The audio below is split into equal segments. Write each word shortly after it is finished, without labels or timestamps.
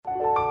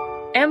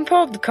En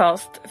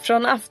podcast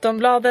från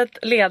Aftonbladet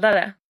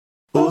Ledare.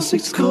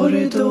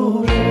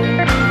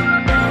 Åsiktskorridoren.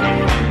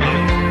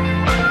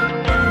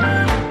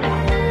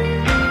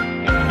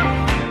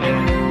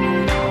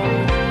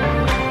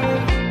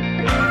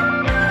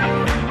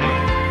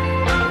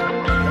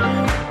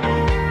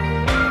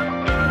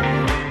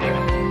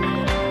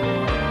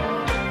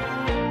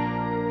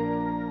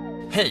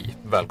 Hej,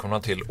 välkomna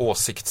till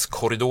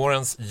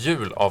åsiktskorridorens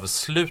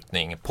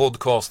julavslutning,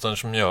 podcasten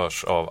som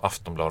görs av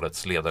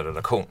Aftonbladets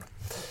ledarredaktion.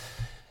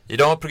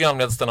 Idag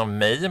programleds den av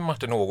mig,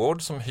 Martin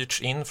Ågård, som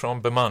hyrts in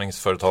från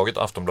bemanningsföretaget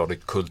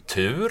Aftonbladet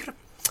Kultur.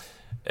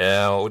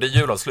 Och det är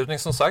julavslutning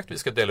som sagt, vi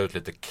ska dela ut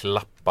lite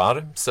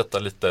klappar, sätta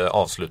lite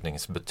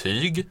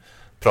avslutningsbetyg,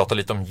 prata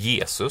lite om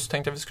Jesus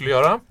tänkte jag vi skulle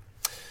göra.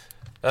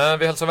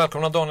 Vi hälsar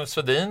välkomna Daniel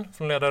Svedin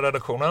från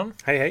ledarredaktionen.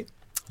 Hej hej.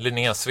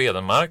 Linnea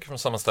Svedenmark från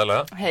samma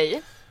ställe.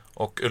 Hej.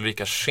 Och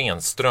Ulrika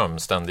Schenström,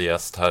 ständig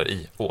gäst här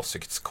i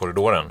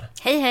åsiktskorridoren.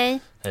 Hej hej.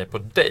 Hej på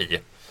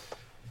dig.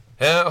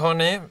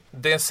 Hörrni,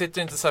 det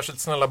sitter inte särskilt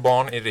snälla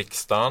barn i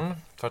riksdagen.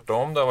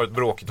 Tvärtom, det har varit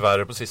bråkigt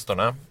värre på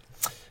sistone.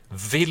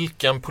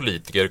 Vilken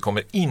politiker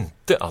kommer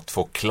inte att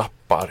få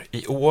klappar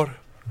i år?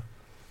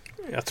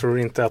 Jag tror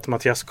inte att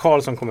Mattias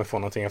Karlsson kommer få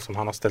någonting eftersom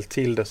han har ställt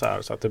till det så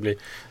här. Så att det blir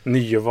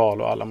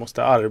nyval och alla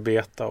måste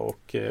arbeta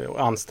och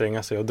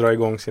anstränga sig och dra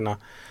igång sina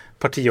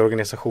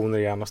partiorganisationer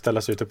igen och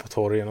ställa sig ute på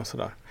torgen och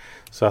sådär.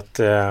 Så att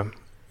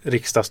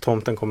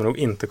riksdagstomten kommer nog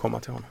inte komma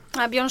till honom.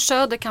 Nej, Björn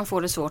Söder kan få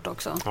det svårt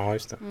också. Ja,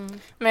 just det.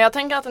 Men jag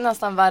tänker att det är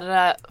nästan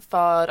värre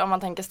för om man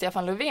tänker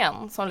Stefan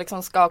Löfven som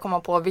liksom ska komma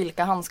på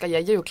vilka han ska ge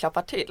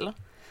julklappar till.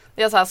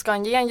 Det är så här, ska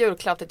han ge en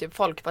julklapp till typ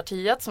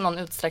Folkpartiet som någon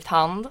utsträckt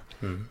hand?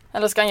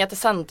 Eller ska han ge till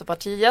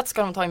Centerpartiet?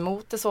 Ska de ta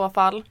emot i så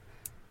fall?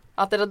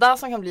 Att det är det där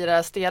som kan bli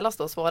det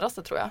stelaste och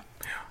svåraste tror jag.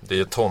 Det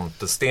är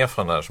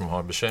tomte-Stefan där som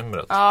har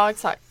bekymret. Ja,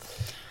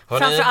 exakt.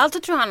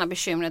 Framförallt tror jag han har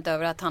bekymret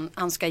över att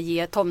han ska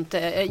ge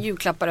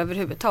julklappar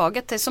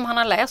överhuvudtaget. Det är som han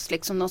har läst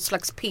liksom något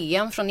slags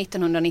PM från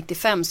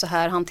 1995. Så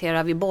här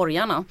hanterar vi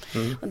borgarna.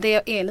 Och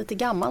det är lite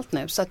gammalt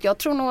nu. Så att jag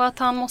tror nog att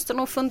han måste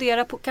nog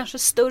fundera på kanske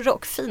större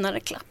och finare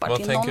klappar Vad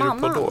till någon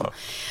annan. Vad tänker du på då?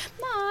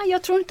 Nej,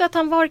 jag tror inte att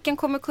han varken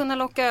kommer kunna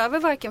locka över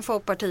varken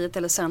Folkpartiet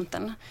eller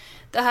Centern.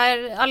 Det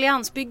här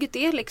alliansbygget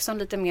är liksom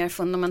lite mer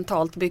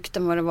fundamentalt byggt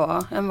än vad det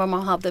var. Än vad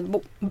man hade,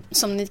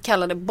 som ni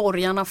kallade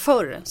borgarna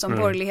förr. Som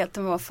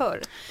borgerligheten var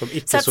förr.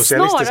 Så att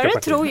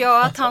snarare tror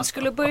jag att han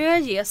skulle börja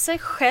ge sig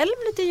själv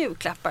lite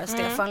julklappar,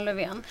 Stefan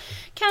Löfven.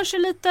 Kanske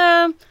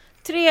lite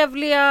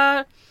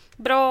trevliga,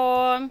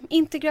 bra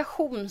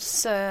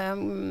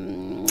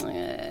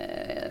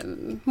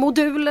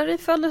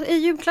integrationsmoduler i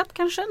julklapp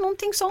kanske,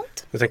 någonting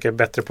sånt. Du tänker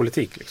bättre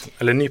politik liksom,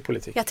 eller ny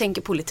politik? Jag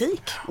tänker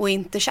politik och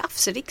inte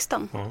tjafs i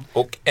riksdagen.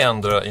 Och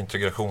ändra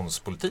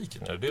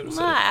integrationspolitiken, är det du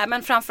säger? Nej,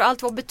 men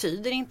framförallt vad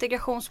betyder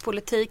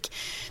integrationspolitik?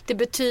 Det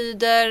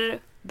betyder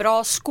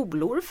bra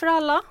skolor för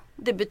alla.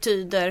 Det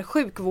betyder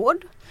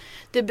sjukvård.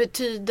 Det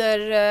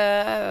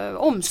betyder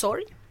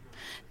omsorg.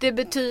 Det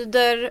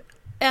betyder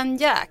en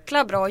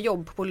jäkla bra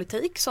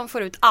jobbpolitik som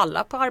får ut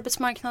alla på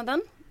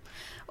arbetsmarknaden.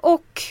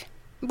 Och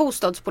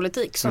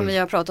bostadspolitik som vi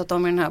har pratat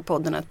om i den här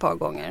podden ett par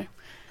gånger.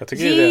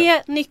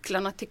 Ge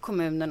nycklarna till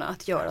kommunerna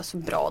att göra så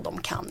bra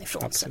de kan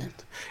ifrån sig.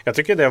 Jag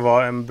tycker det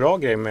var en bra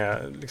grej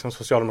med liksom,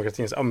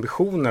 socialdemokratins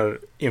ambitioner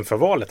inför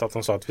valet. Att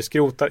de sa att vi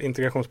skrotar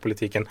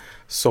integrationspolitiken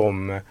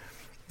som...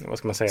 Vad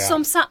ska man säga?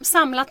 Som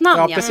samlat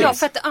namn, ja,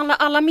 för att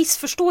alla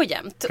missförstår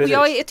jämt. Och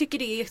jag tycker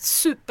det är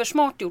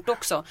supersmart gjort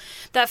också.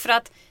 Därför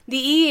att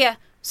det är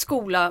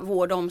skola,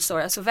 vård och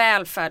omsorg, alltså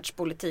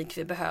välfärdspolitik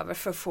vi behöver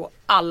för att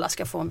alla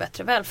ska få en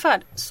bättre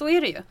välfärd. Så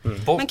är det ju.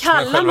 Bort men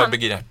själva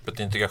begreppet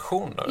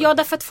integration då? Ja,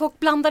 därför att folk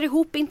blandar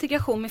ihop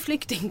integration med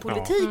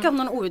flyktingpolitik av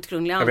någon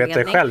outgrundlig anledning. Jag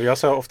vet det själv, jag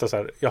sa ofta så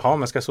här, jaha,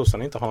 men ska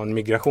sossarna inte ha en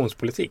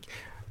migrationspolitik?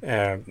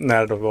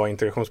 När det var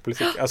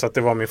integrationspolitik. Alltså att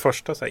det var min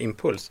första så här,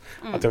 impuls.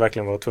 Att jag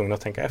verkligen var tvungen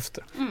att tänka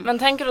efter. Men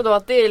tänker du då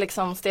att det är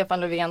liksom Stefan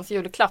Löfvens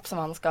julklapp som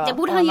han ska... Det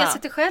borde han ge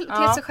sig till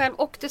sig själv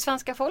och till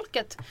svenska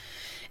folket.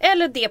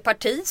 Eller det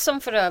parti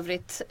som för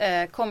övrigt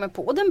kommer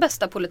på den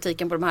bästa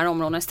politiken på de här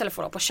områdena. Istället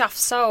för att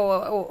tjafsa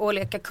och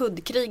leka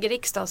kuddkrig i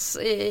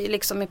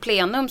liksom i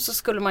plenum, så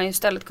skulle man ju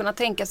istället kunna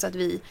tänka sig att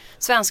vi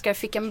svenskar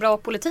fick en bra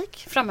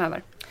politik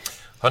framöver.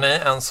 Hörrni,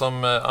 en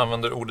som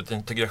använder ordet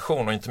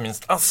integration och inte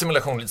minst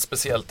assimilation lite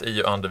speciellt är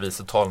ju andre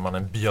vice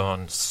talmannen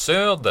Björn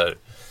Söder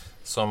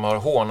som har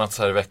hånats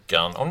här i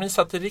veckan. Om ni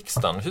satt i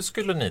riksdagen, hur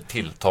skulle ni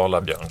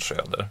tilltala Björn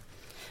Söder?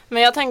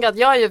 Men jag tänker att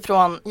jag är ju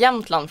från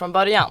Jämtland från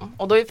början.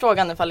 Och då är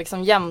frågan ifall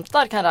liksom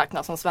jämtar kan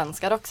räknas som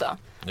svenskar också.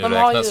 Nu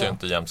räknas ju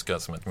inte jämtska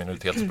som ett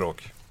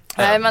minoritetsspråk.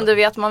 Nej, men du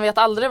vet, man vet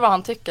aldrig vad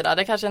han tycker där.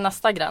 Det kanske är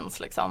nästa gräns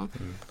liksom.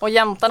 Och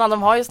jämtarna,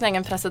 de har ju sin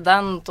egen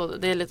president och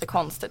det är lite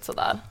konstigt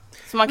sådär.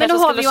 Så man Men nu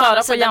kanske har vi skulle ju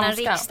köra på en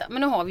jamska. riksdag.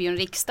 Men nu har vi ju en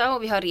riksdag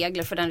och vi har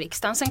regler för den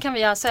riksdagen. Sen kan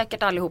vi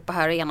säkert allihopa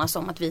här enas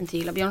om att vi inte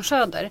gillar Björn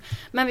Söder.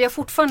 Men vi har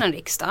fortfarande en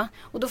riksdag.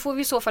 Och då får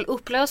vi i så fall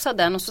upplösa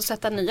den och så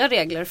sätta nya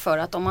regler för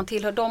att om man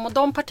tillhör de och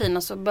de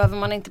partierna så behöver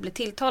man inte bli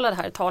tilltalad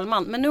här i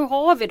talman. Men nu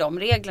har vi de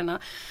reglerna.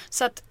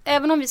 Så att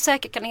även om vi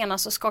säkert kan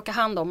enas och skaka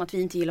hand om att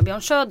vi inte gillar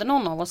Björn Söder,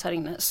 någon av oss här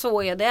inne,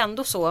 så är det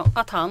ändå så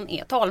att han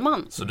är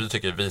talman. Så du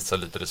tycker visa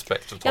lite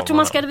respekt för talmannen? Jag tror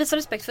man ska visa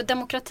respekt för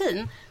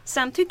demokratin.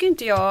 Sen tycker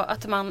inte jag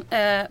att man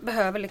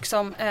behöver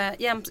liksom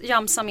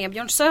jamsa med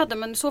Björn Söder,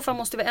 men i så fall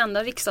måste vi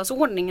ändra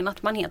riksdagsordningen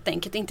att man helt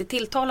enkelt inte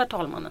tilltalar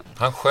talmannen.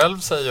 Han själv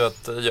säger ju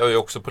att jag är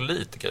också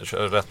politiker, så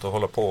jag är rätt att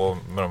hålla på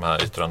med de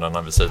här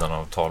yttrandena vid sidan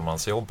av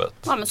talmansjobbet.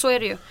 Ja, men så är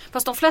det ju.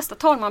 Fast de flesta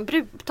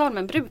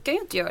talmän brukar ju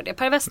inte göra det.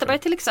 Per Westerberg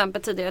till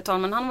exempel, tidigare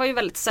talman, han var ju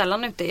väldigt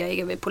sällan ute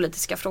i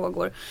politiska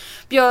frågor.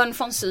 Björn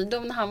von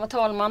Sydow, när han var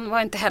talman,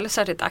 var inte heller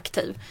särskilt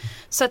aktiv.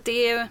 Så att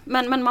det är,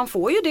 men man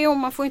får ju det och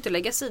man får inte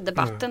lägga sig i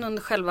debatten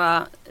under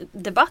själva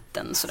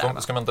debatten. Sådär,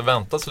 Ska man inte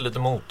vänta sig lite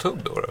mothugg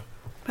då?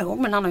 Jo,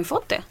 men han har ju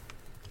fått det.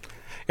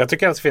 Jag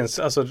tycker att det finns,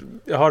 alltså,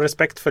 jag har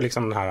respekt för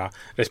liksom den här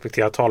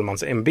respektera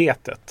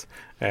talmansämbetet.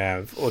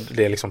 Och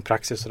det är liksom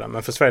praxis sådär.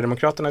 Men för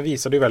Sverigedemokraterna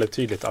visade ju väldigt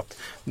tydligt att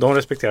de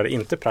respekterade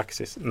inte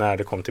praxis när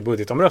det kom till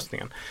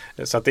budgetomröstningen.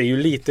 Så att det är ju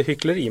lite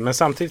hyckleri, men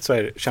samtidigt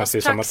så känns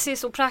det som att...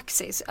 Praxis och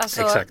praxis.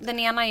 Alltså, exakt. Den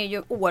ena är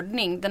ju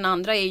ordning, den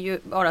andra är ju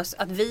bara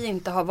att vi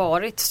inte har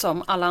varit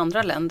som alla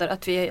andra länder,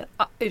 att vi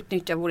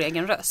utnyttjar vår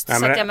egen röst. Nej,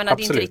 så att jag menar,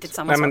 det är inte riktigt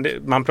samma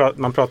sak.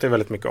 Man pratar ju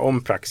väldigt mycket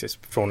om praxis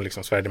från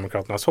liksom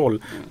Sverigedemokraternas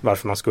håll.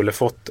 Varför man skulle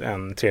fått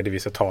en tredje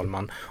vice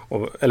talman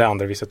eller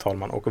andra vice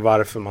talman och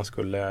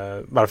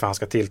varför han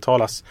ska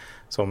tilltalas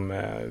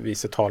som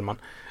vice talman.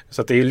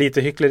 Så att det är ju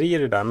lite hyckleri i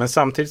det där. Men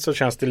samtidigt så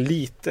känns det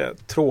lite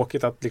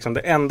tråkigt att liksom det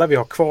enda vi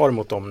har kvar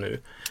mot dem nu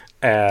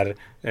är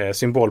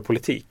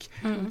symbolpolitik.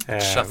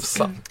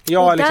 Tjafsa.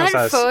 Ja, och liksom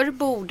därför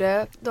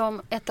borde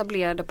de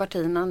etablerade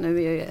partierna,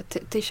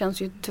 det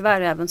känns ju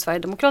tyvärr även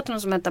Sverigedemokraterna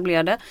som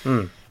etablerade,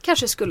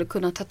 kanske skulle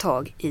kunna ta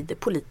tag i det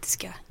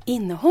politiska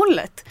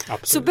innehållet.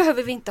 Absolut. Så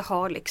behöver vi inte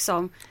ha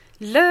liksom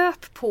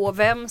löp på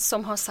vem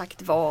som har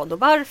sagt vad och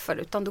varför,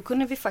 utan då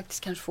kunde vi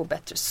faktiskt kanske få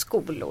bättre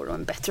skolor och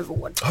en bättre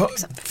vård.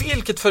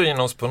 Vilket för in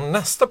oss på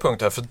nästa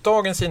punkt här, för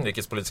dagens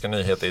inrikespolitiska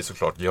nyhet är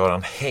såklart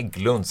Göran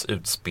Hägglunds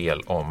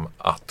utspel om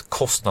att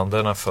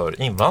kostnaderna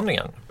för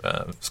invandringen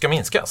ska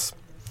minskas.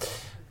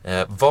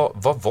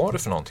 Vad var det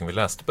för någonting vi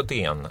läste på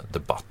DN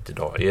Debatt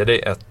idag? Är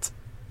det ett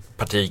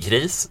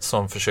partikris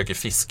som försöker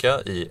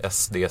fiska i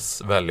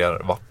SDs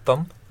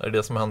väljarvatten? Är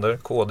det som händer?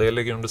 KD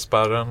ligger under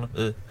spärren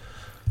i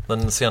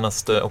den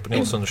senaste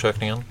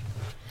opinionsundersökningen.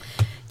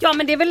 Ja,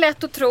 men det är väl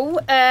lätt att tro.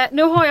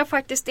 Nu har jag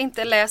faktiskt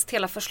inte läst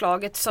hela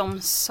förslaget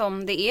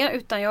som det är,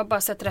 utan jag har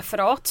bara sett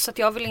referat, så att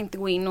jag vill inte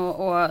gå in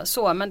och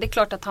så. Men det är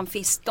klart att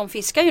de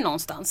fiskar ju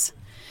någonstans.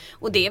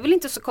 Och det är väl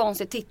inte så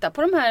konstigt. Titta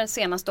på de här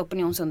senaste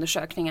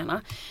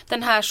opinionsundersökningarna.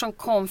 Den här som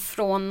kom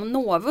från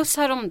Novus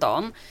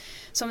häromdagen,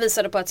 som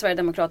visade på att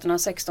Sverigedemokraterna har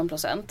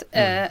 16%.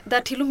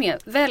 Där till och med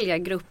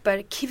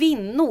väljargrupper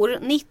kvinnor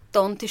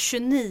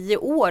 19-29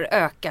 år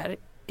ökar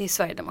i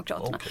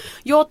Sverigedemokraterna. Okay.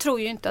 Jag tror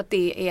ju inte att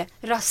det är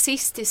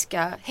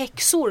rasistiska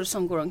häxor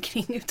som går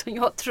omkring, utan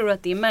jag tror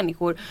att det är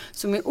människor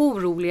som är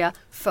oroliga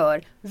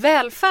för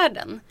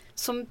välfärden.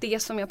 Som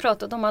det som jag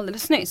pratade om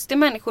alldeles nyss. Det är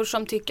människor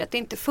som tycker att det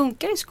inte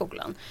funkar i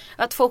skolan.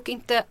 Att folk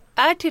inte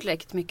är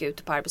tillräckligt mycket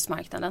ute på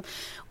arbetsmarknaden.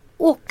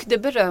 Och det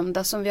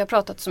berömda som vi har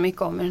pratat så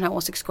mycket om i den här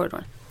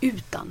åsiktskorridoren,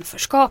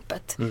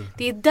 utanförskapet.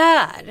 Det är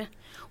där.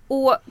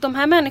 Och de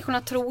här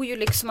människorna tror ju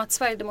liksom att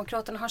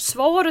Sverigedemokraterna har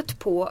svaret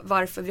på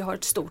varför vi har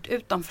ett stort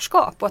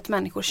utanförskap och att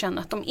människor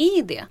känner att de är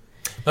i det.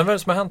 Men vad är det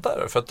som har hänt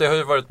där? För att det har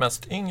ju varit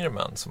mest yngre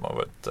män som har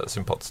varit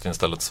sympatiskt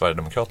inställda till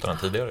Sverigedemokraterna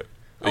tidigare.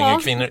 Yngre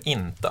kvinnor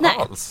inte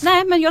alls.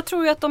 Nej, men jag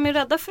tror ju att de är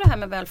rädda för det här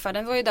med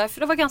välfärden. Det var ju därför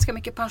det var ganska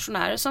mycket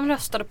pensionärer som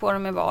röstade på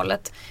dem i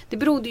valet. Det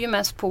berodde ju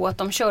mest på att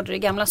de körde det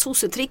gamla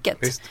sossetricket.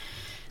 Visst.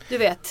 Du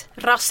vet,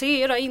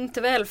 rasera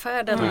inte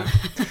välfärden.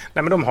 Nej,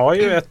 men de har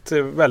ju ett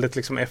väldigt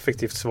liksom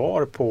effektivt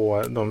svar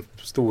på de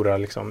stora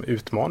liksom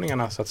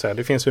utmaningarna, så att säga.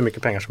 Det finns hur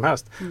mycket pengar som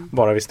helst,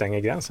 bara vi stänger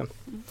gränsen.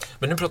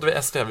 Men nu pratar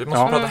vi SD, vi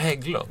måste prata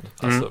Hägglund.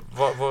 Alltså,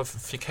 vad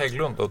fick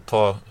Hägglund att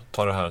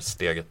ta det här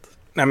steget?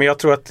 Nej, men jag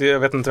tror att, jag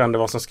vet inte vem det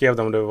var som skrev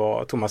det, om det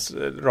var Thomas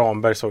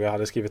Ramberg, såg jag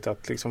hade skrivit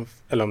att liksom,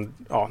 eller om,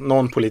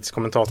 någon politisk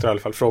kommentator i alla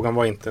fall. Frågan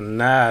var inte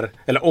när,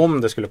 eller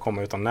om det skulle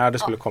komma, utan när det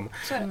skulle komma.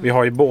 Vi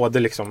har ju både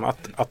liksom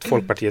att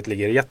Folkpartiet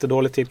ligger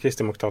jättedåligt till,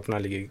 Kristdemokraterna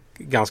ligger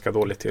ganska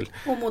dåligt till.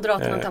 Och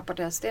Moderaterna tappar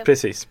till SD.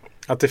 Precis.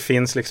 Att det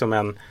finns liksom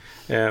en...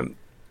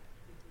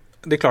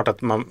 det är klart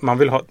att man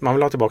vill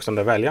ha tillbaka de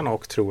där väljarna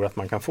och tror att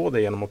man kan få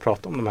det genom att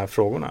prata om de här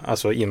frågorna.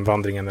 Alltså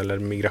invandringen eller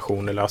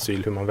migration eller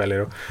asyl, hur man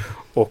väljer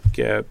och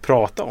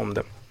prata om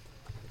det.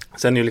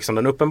 Sen är ju liksom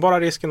den uppenbara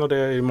risken, och det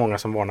är ju många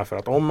som varnar för,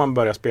 att om man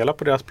börjar spela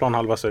på deras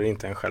planhalva så är det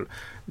inte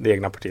det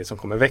egna partiet som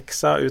kommer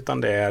växa,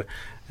 utan det är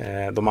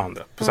de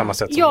andra på samma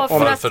sätt som Ja,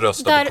 varför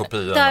rösta på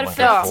kopian?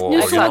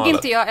 Nu såg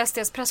inte jag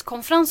SDs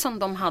presskonferens som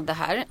de hade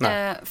här,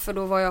 för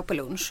då var jag på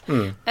lunch.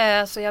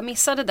 Så jag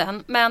missade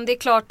den. Men det är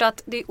klart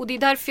att, och det är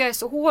därför jag är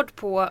så hård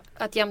på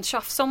att jämt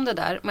tjafsa om det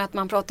där med att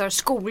man pratar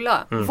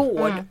skola,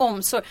 vård,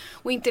 omsorg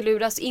och inte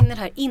luras in i det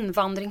här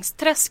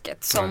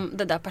invandringsträsket som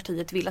det där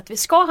partiet vill att vi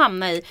ska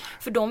hamna i.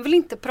 För de vill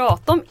inte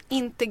prata om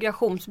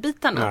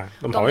integrationsbitarna.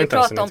 Nej, de vill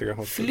prata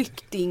om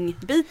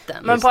flyktingbiten.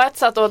 Men på ett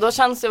sätt då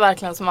känns det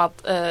verkligen som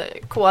att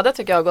KD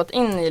tycker jag har gått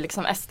in i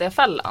liksom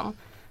SD-fällan.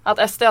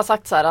 Att SD har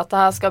sagt så här att det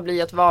här ska bli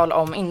ett val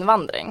om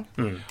invandring.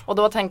 Och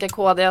då tänker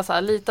KD så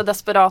här, lite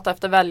desperata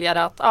efter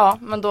väljare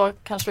att men då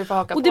kanske vi får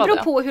haka på det. Och det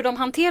beror på hur de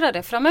hanterar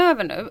det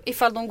framöver nu.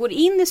 Ifall de går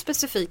in i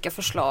specifika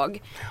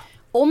förslag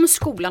om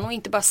skolan och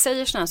inte bara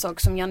säger såna här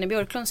saker som Janne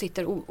Björklund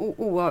sitter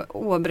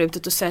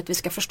oavbrutet och säger att vi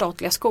ska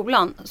förstatliga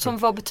skolan. Som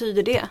vad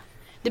betyder det?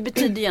 Det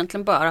betyder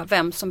egentligen bara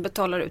vem som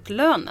betalar ut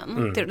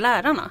lönen till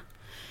lärarna.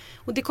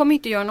 Och det kommer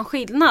inte göra någon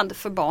skillnad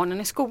för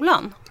barnen i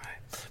skolan.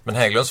 Men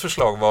Hägglunds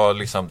förslag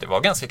var det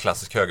var ganska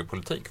klassisk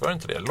högerpolitik, var det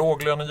inte det?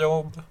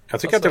 Låglönejobb? Jag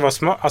tycker att det var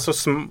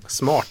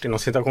smart inom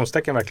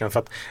citationstecken verkligen, för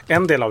att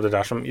en del av det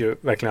där som ju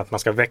verkligen att man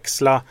ska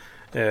växla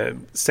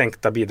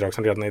sänkta bidrag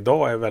som redan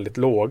idag är väldigt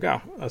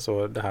låga,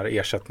 alltså det här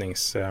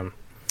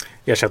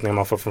ersättningen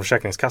man får från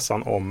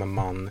Försäkringskassan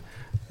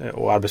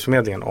och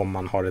Arbetsförmedlingen om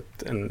man har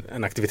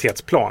en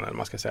aktivitetsplan, eller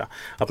man ska säga.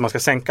 Att man ska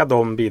sänka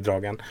de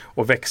bidragen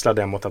och växla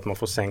det mot att man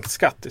får sänkt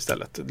skatt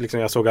istället.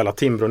 Jag såg alla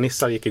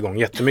Timbro-nissar gick igång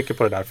jättemycket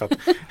på det där för att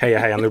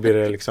heja, nu blir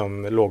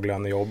det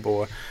låglönejobb,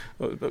 och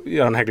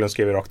Göran Hägglund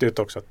skrev rakt ut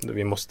också att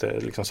vi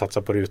måste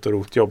satsa på RUT- och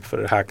ROT-jobb,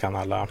 för här kan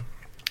alla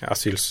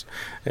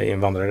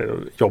asylinvandrare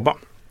jobba.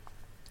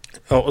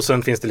 Och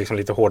sen finns det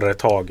lite hårdare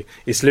tag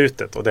i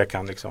slutet, och det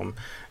kan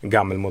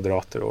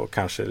gammelmoderater och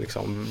kanske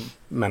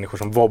människor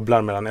som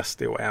wobblar mellan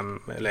SD och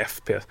M eller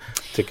FP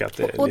tycker att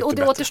det är lite och det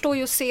bättre. återstår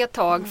ju att se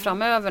tag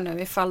framöver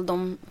nu ifall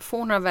de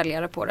får några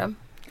väljare på det.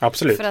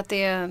 Absolut. För att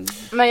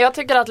Men jag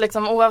tycker att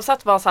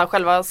oavsett vad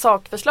själva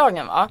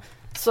sakförslagen var,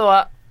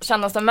 så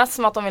kändes det mest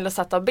som att de ville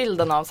sätta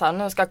bilden av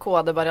nu ska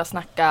KD börja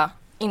snacka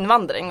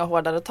invandring och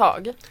hårdare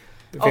tag.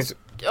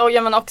 Och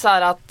jag menar också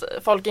att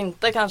folk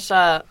inte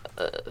kanske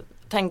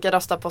tänker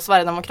rösta på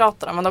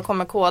Sverigedemokraterna, men då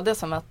kommer KD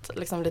som ett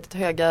litet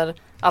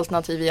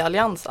högeralternativ i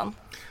alliansen.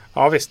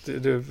 Ja visst,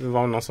 det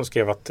var någon som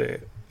skrev att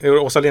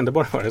Åsa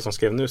Linderborg var det som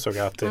skrev nu, såg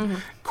jag att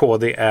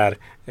KD är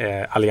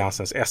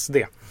alliansens SD.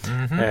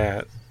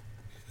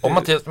 Och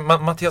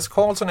Mattias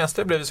Karlsson SD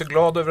blev så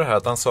glad över det här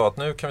att han sa att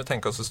nu kan vi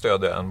tänka oss att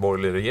stödja en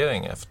borgerlig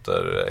regering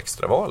efter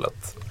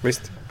extravalet.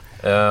 Visst.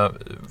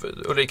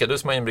 Ulrika, du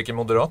som har inblick i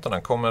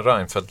Moderaterna, kommer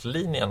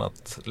Reinfeldt-linjen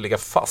att ligga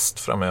fast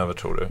framöver,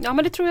 tror du? Ja,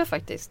 men det tror jag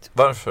faktiskt.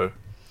 Varför?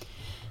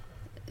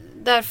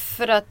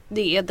 Därför att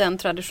det är den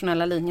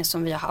traditionella linje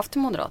som vi har haft i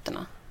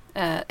Moderaterna.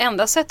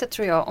 Enda sättet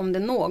tror jag, om det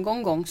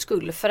någon gång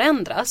skulle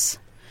förändras,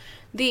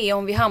 det är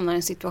om vi hamnar i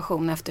en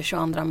situation efter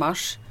 22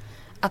 mars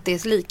att det är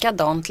ett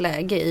likadant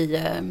läge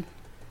i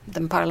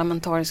den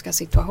parlamentariska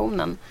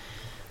situationen,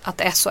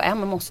 att S och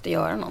M måste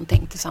göra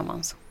någonting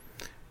tillsammans.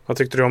 Vad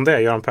tyckte du om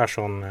det, Göran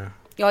Persson?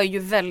 Jag är ju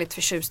väldigt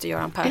förtjust i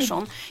Göran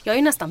Persson. Jag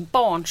är nästan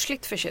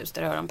barnsligt förtjust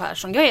i Göran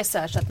Persson. Jag är så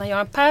att när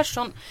Göran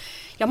Persson...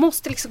 Jag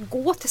måste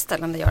gå till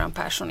ställen där Göran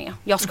Persson är.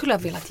 Jag skulle ha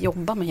velat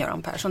jobba med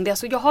Göran Persson.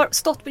 Jag har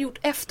stått och gjort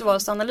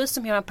eftervalsanalys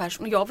om Göran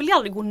Persson. Och jag vill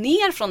aldrig gå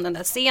ner från den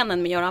där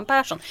scenen med Göran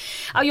Persson.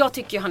 Jag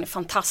tycker ju han är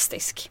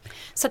fantastisk.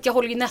 Så att jag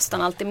håller ju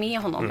nästan alltid med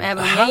honom.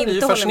 Även om jag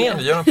inte håller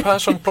med. Göran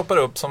Persson ploppar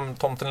upp som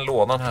tomten i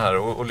lådan här.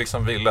 Och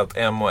vill att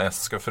M och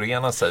S ska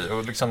förena sig.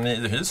 Och ni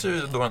hyser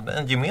ju då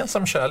en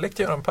gemensam kärlek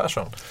till Göran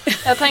Persson.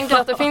 Jag tänker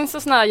att det finns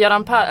en sån här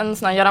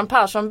Göran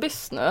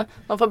Persson-byss nu.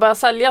 De får börja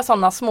sälja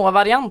sådana små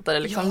varianter.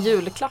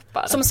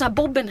 Julklappar. Som sådana här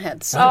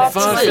bobbinheads. Ja,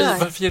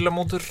 varför gillar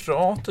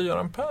moderater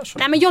Göran Persson?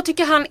 Nej, men jag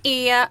tycker han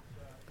är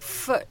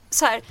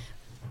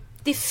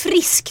det är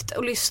friskt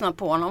att lyssna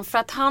på honom, för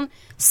att han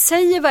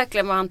säger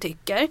verkligen vad han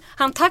tycker.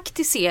 Han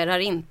taktiserar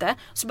inte.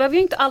 Så behöver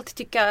jag inte alltid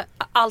tycka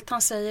allt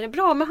han säger är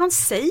bra, men han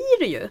säger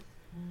det ju.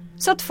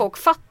 Så att folk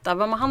fattar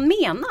vad han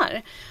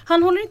menar.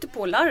 Han håller inte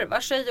på att larvar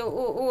sig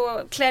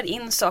och klär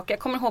in saker. Jag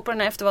kommer ihåg på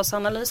den här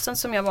eftervalsanalysen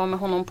som jag var med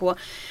honom på.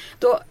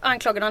 Då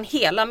anklagade han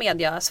hela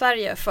media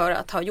Sverige för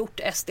att ha gjort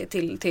SD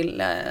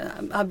till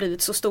har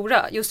blivit så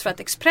stora. Just för att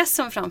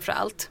Expressen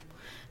framförallt,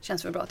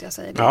 känns väl bra att jag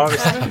säger det. Ja,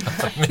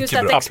 just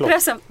att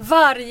Expressen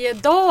varje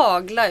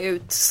dag la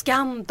ut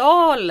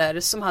skandaler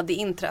som hade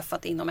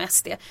inträffat inom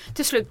SD.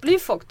 Till slut blir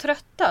folk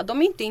trötta.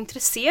 De är inte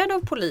intresserade av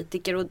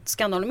politiker och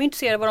skandaler. De är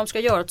intresserade av vad de ska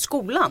göra åt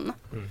skolan.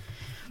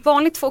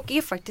 Vanligt folk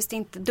är faktiskt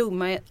inte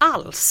dumma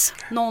alls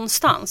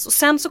någonstans. Och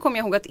sen så kommer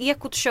jag ihåg att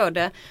Ekot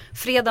körde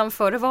fredagen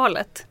före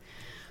valet.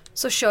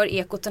 Så kör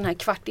Ekot den här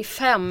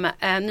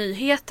 4:45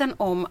 nyheten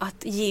om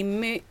att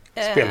Jimmy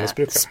är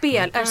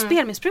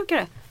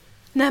spelmissbrukare.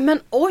 Nej men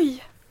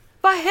oj,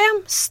 vad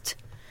hemskt.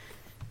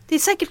 Det är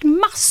säkert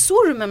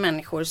massor med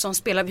människor som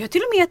spelar. Vi har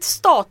till och med ett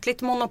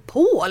statligt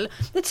monopol.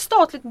 Ett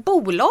statligt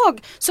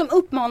bolag som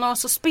uppmanar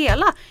oss att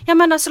spela. Jag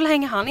menar, så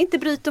länge han inte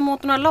bryter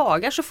mot några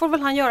lagar så får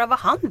väl han göra vad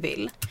han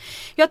vill.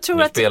 Jag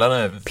tror att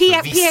spelarna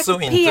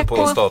förvisso inte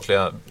på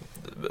statliga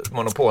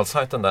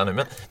monopolsajten där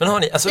nu. Men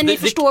hörni, alltså, men ni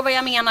förstår vad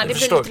jag menar, det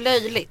blir lite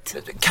löjligt.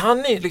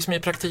 Kan ni liksom i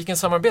praktiken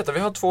samarbeta? Vi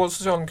har 2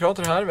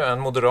 socialdemokrater här, vi har en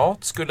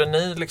moderat. Skulle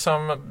ni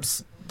liksom,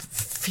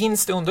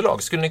 finns det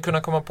underlag? Skulle ni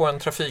kunna komma på en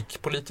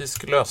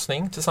trafikpolitisk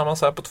lösning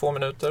tillsammans här på 2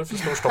 minuter för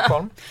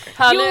Storstockholm?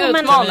 Härlig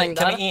utmaning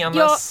där. Kan ni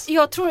enas?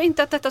 Jag tror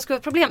inte att detta ska vara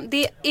ett problem.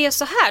 Det är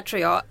så här,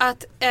 tror jag,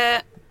 att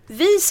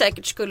vi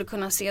säkert skulle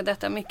kunna se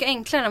detta mycket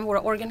enklare än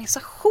våra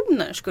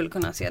organisationer skulle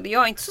kunna se det.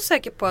 Jag är inte så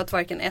säker på att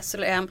varken S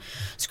eller M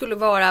skulle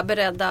vara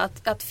beredda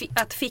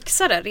att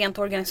fixa det rent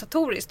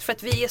organisatoriskt. För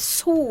att vi är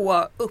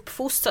så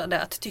uppfostrade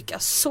att tycka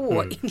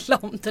så illa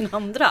om den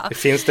andra. Det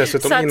finns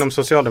dessutom inom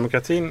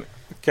socialdemokratin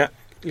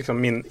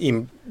liksom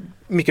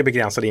mycket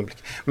begränsad inblick,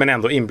 men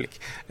ändå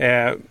inblick.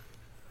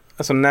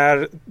 Alltså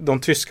när de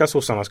tyska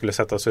sossarna skulle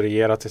sätta sig och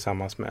regera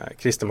tillsammans med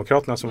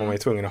Kristdemokraterna så var man ju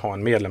tvungen att ha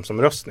en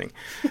medlemsomröstning.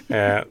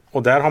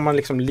 Och där har man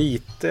liksom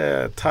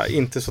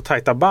inte så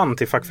tajta band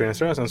till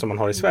fackföreningsrörelsen som man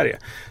har i Sverige.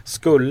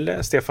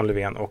 Skulle Stefan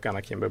Löfven och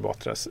Anna Kinberg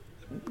Batras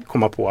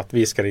komma på att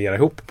vi ska regera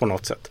ihop på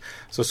något sätt,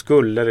 så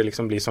skulle det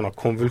liksom bli sådana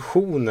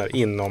konvulsioner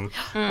inom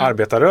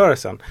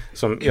arbetarrörelsen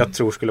som jag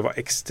tror skulle vara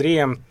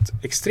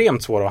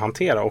extremt svåra att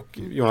hantera, och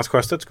Jonas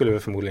Sjöstedt skulle väl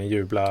förmodligen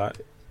jubla.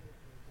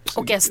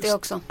 Och SD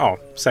också. Ja,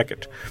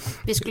 säkert.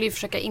 Vi skulle ju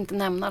försöka inte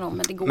nämna dem,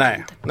 men det går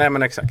inte. Nej,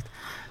 men exakt.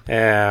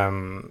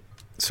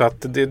 Så att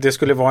det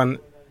skulle vara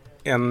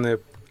en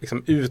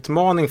liksom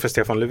utmaning för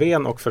Stefan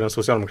Löfven och för den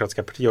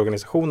socialdemokratiska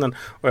partiorganisationen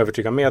att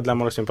övertyga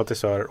medlemmar och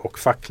sympatisörer och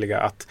fackliga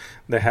att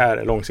det här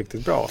är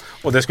långsiktigt bra.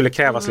 Och det skulle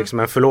krävas liksom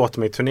en förlåt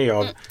mig-turné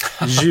av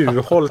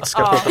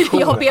djurholtska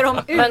proportioner. Jag ber om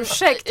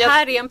ursäkt,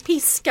 här är en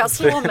piska,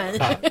 slå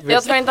mig.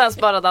 Jag tror inte ens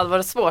bara det hade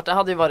varit svårt, det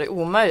hade ju varit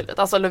omöjligt.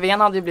 Alltså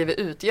Löfven hade ju blivit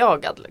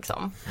utjagad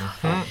liksom.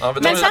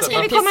 Men sen ska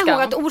vi komma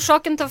ihåg att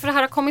orsaken till att det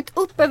här har kommit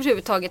upp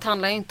överhuvudtaget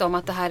handlar ju inte om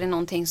att det här är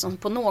någonting som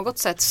på något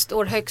sätt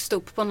står högst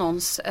upp på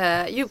någons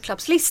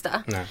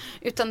julklappslista. Nej.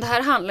 Utan det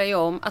här handlar ju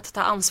om att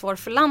ta ansvar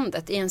för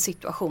landet i en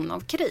situation av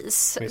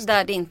kris.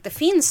 Där det inte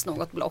finns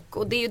något block.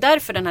 Och det är ju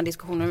därför den här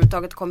diskussionen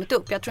överhuvudtaget kommit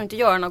upp. Jag tror inte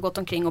Göran har gått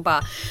omkring och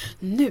bara,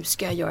 nu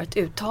ska jag göra ett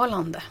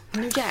uttalande.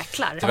 Nu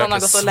jäklar. Det verkar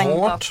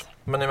svårt.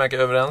 Men ni verkar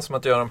överens om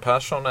att Göran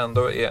Persson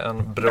ändå är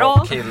en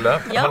bra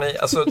kille. Ja. Hörrni,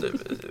 alltså,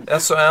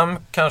 S&M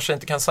kanske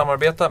inte kan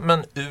samarbeta,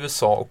 men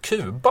USA och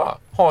Kuba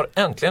har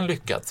äntligen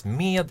lyckats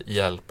med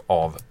hjälp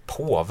av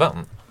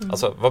påven.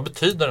 Alltså, vad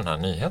betyder den här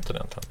nyheten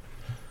egentligen?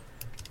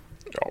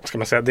 Ja, vad ska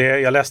man säga?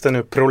 Jag läste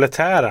nu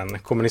Proletären,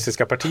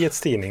 kommunistiska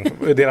partiets tidning,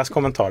 deras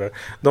kommentarer.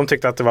 De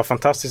tyckte att det var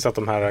fantastiskt att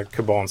de här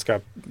kubanska,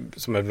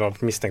 som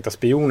är misstänkta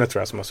spioner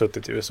tror jag, som har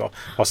suttit i USA,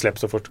 har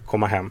släppts och fått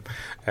komma hem.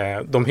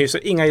 De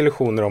hyser inga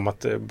illusioner om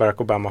att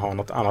Barack Obama har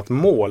något annat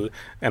mål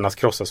än att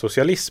krossa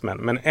socialismen.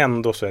 Men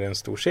ändå så är det en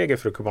stor seger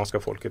för det kubanska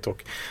folket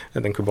och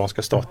den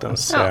kubanska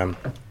statens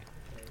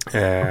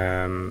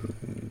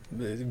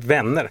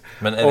vänner.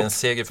 Men är det en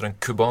seger för den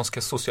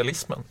kubanska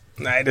socialismen?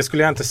 Nej, det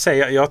skulle jag inte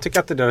säga. Jag tycker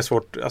att det där är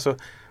svårt. Alltså,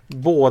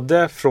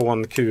 både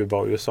från Kuba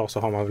och USA så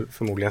har man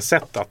förmodligen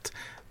sett att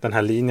den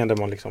här linjen där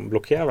man liksom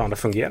blockerar varandra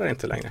fungerar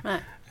inte längre.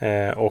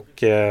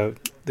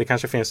 Det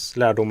kanske finns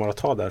lärdomar att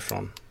ta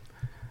därifrån.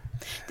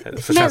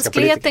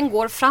 Mänskligheten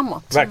går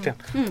framåt. Verkligen.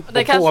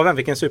 Och påven,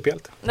 vilken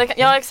superhjälte.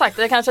 Ja, exakt.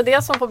 Det är kanske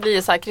det som får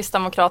bli så här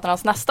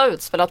Kristdemokraternas nästa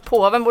utspel, att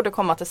påven borde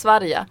komma till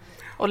Sverige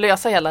och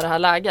lösa hela det här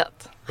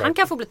läget. Han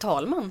kan få bli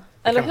talman.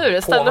 Eller hur?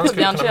 Istället för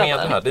Björn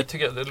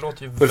Söder. Det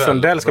låter ju Ulf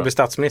Lundell ska bli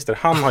statsminister.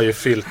 Han har ju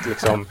fyllt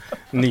liksom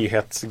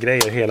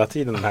nyhetsgrejer hela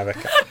tiden den här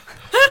veckan.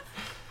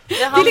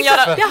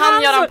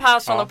 Han Göran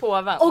Persson och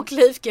påven. Och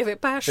Leif GW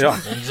Persson. Ja.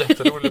 En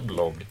jätterolig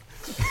blogg.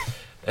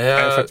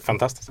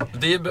 Fantastiskt.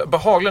 Det är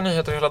behagliga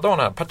nyheter hela dagen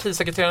här.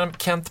 Partisekreteraren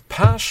Kent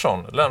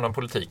Persson lämnar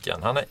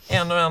politiken. Han är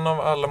en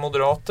av alla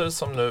moderater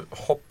som nu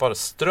hoppar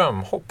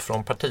strömhopp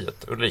från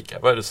partiet. Ulrika,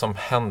 vad är det som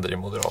händer i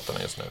Moderaterna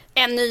just nu?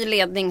 En ny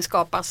ledning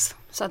skapas.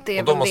 Så att det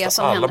är och då måste det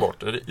som alla händer.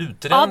 Bort. Är det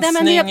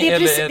utrensning? Ja, det är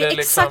precis, eller är det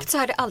liksom... exakt så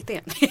här det alltid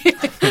är.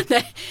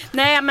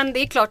 Nej, men det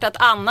är klart att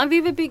Anna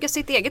vill bygga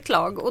sitt eget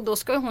lag och då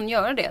ska hon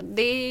göra det.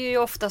 Det är ju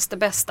oftast det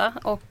bästa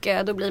och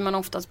då blir man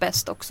oftast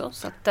bäst också.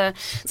 Så att,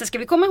 sen ska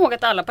vi komma ihåg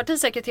att alla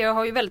partisekreterare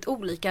har ju väldigt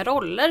olika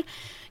roller.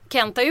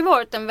 Kent har ju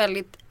varit en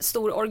väldigt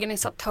stor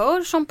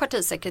organisatör som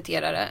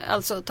partisekreterare,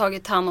 alltså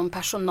tagit hand om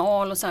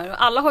personal och så här.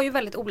 Alla har ju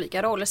väldigt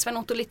olika roller.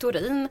 Sven-Otto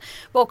Littorin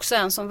var också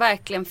en som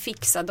verkligen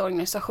fixade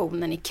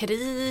organisationen i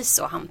kris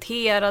och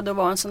hanterade och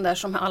var en sån där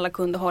som alla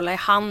kunde hålla i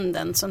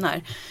handen, sån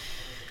här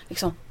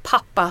liksom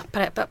pappa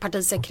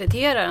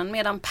partisekreteraren,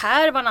 medan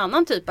Per var en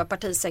annan typ av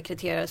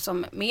partisekreterare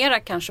som mera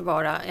kanske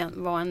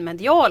var en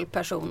medial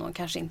person och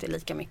kanske inte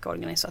lika mycket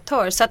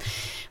organisatör. Så att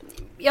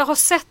jag har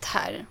sett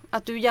här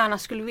att du gärna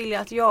skulle vilja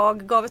att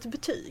jag gav ett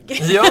betyg.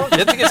 Ja,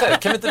 jag tycker så här,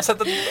 kan vi inte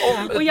sätta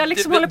och jag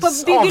liksom håller på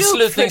att bygga upp för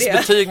det.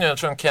 Avslutningsbetyg nu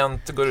eftersom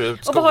Kent går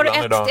ut skolan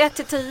idag. Och vad har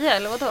du 1-10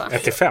 eller vadå?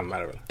 1-5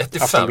 är det väl?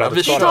 1-5.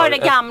 Vi tar det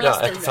gamla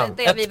stilen.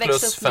 Det vi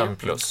växte upp med.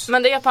 5+.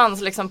 Men det är på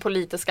hans liksom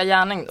politiska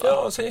gärning då?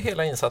 Ja, så är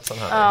hela insatsen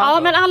här. Ja,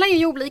 men alla är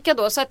ju olika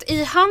då. Så att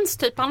i hans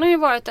typ, han har ju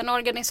varit en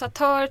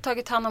organisatör,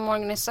 tagit hand om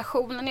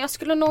organisationen. Jag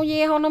skulle nog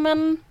ge honom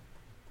en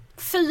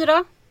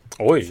 4.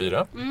 Oj.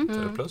 4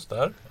 plus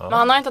där. Ja. Men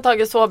han har inte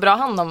tagit så bra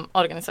hand om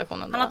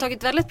organisationen då? Han har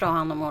tagit väldigt bra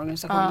hand om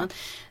organisationen.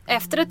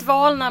 Efter ett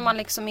val när man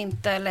liksom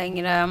inte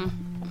längre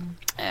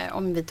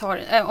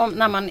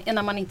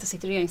när man inte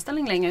sitter i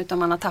regeringsställning längre utan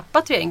man har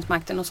tappat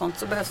regeringsmakten och sånt,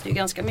 så behövs det ju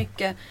ganska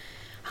mycket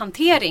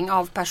hantering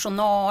av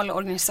personal,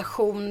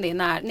 organisation, det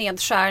är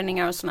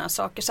nedskärningar och såna här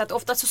saker. Så att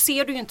ofta så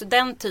ser du ju inte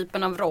den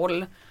typen av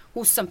roll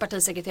hos en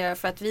partisekreterare,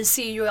 för att vi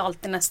ser ju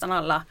alltid nästan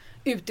alla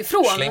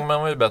utifrån.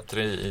 Schlingmann var ju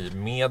bättre i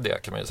media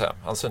kan man ju säga.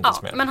 Han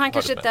syntes mer. Men han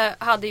kanske inte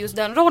hade just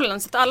den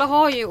rollen. Så att alla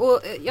har ju,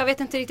 och jag vet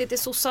inte riktigt i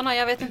sossarna,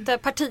 jag vet inte,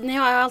 ni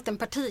har ju alltid en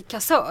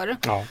partikassör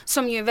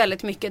som ju är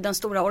väldigt mycket den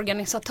stora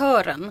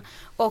organisatören.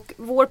 Och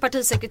vår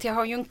partisekreterare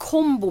har ju en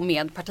kombo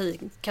med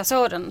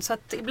partikassören. Så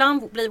att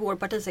ibland blir vår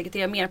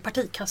partisekreterare mer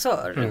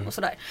partikassör och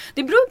sådär.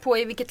 Det beror på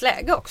i vilket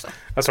läge också.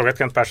 Jag såg att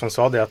Kent Persson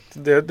sa det, att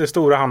det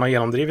stora han har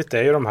genomdrivit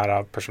är ju de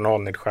här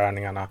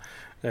personalnedskärningarna.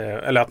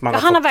 Eller att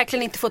han har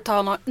verkligen inte fått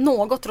ta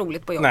något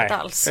roligt på jobbet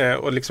alls.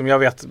 Och liksom jag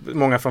vet,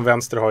 många från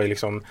vänster har ju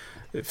liksom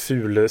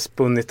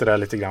fulspunnit det där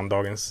lite grann,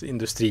 dagens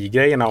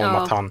industrigrejerna om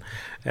att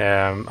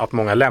att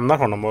många lämnar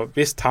honom. Och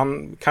visst,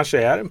 han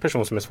kanske är en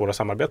person som är svår att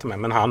samarbeta med,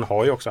 men han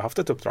har ju också haft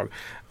ett uppdrag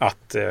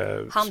att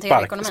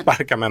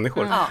sparka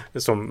människor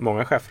som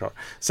många chefer har.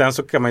 Sen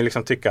så kan man ju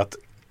liksom tycka att,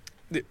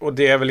 och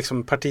det är väl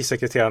liksom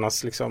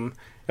partisekreterarnas liksom,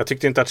 jag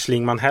tyckte inte att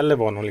Schlingmann heller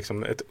var någon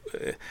liksom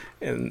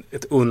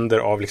ett under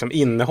av liksom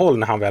innehåll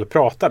när han väl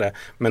pratade,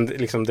 men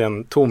liksom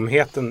den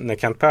tomheten när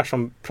Kent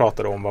Persson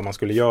pratade om vad man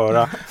skulle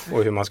göra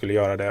och hur man skulle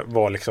göra det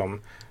var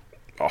liksom,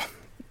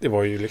 det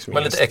var ju liksom...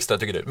 Men lite extra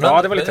tycker du?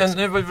 Men, det var lite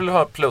nu vill vi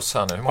ha plus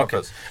här nu. Hur många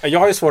plus? Jag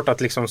har ju svårt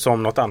att liksom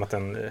som något annat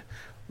än...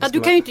 du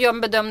kan ju inte göra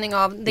en bedömning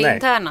av det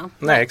interna.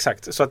 Nej,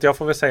 exakt. Så att jag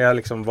får väl säga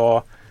liksom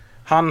vad...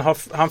 Han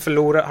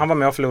var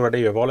med och förlorade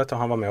EU-valet och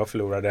han var med och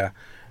förlorade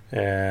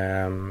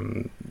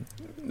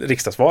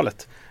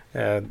riksdagsvalet.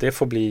 Det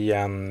får bli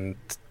en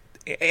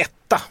 1.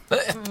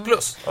 1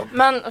 plus.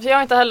 Men för jag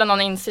har inte heller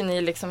någon insyn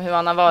i liksom hur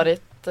han har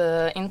varit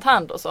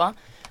internt och så.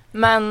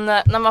 Men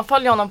när man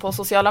följer honom på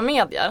sociala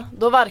medier,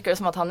 då verkar det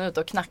som att han är ute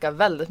och knackar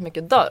väldigt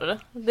mycket dörr.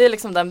 Det är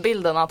liksom den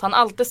bilden att han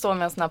alltid står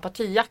med en sån här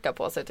partijacka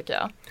på sig, tycker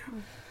jag.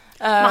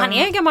 Men han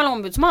är en gammal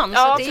ombudsman.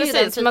 Ja, så det precis. är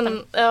ju den typen.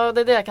 Men,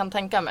 det är det jag kan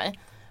tänka mig.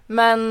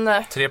 Men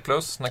 3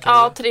 plus?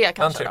 3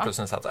 kanske. 3 plus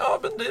insats. Ja,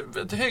 men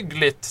det är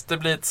hyggligt. Det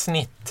blir ett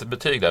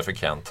snittbetyg där för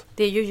Kent.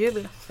 Det är ju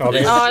jul.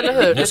 Ja,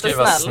 eller hur? Nu ska vi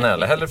vara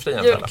snälla. Hellre fri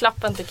än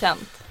julklappen till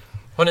Kent.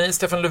 Hörrni,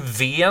 Stefan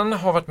Löfven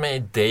har varit med i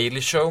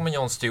Daily Show med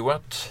Jon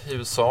Stewart i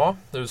USA.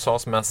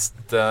 USAs mest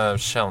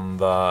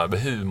kända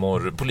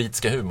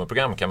politiska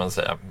humorprogram kan man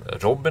säga.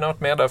 Robin har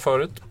varit med där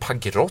förut.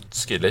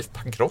 Leif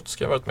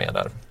Pagrotsky har varit med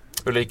där.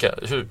 Ulrika,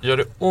 hur gör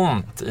det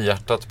ont i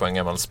hjärtat på en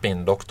gammal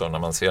spindoktor när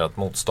man ser att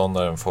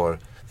motståndaren får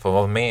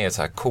vara med i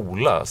så här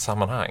coola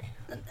sammanhang?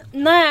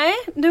 Nej,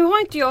 nu har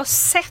inte jag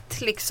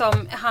sett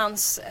liksom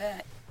hans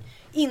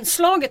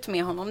inslaget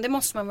med honom. Det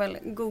måste man väl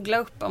googla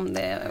upp om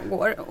det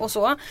går och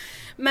så.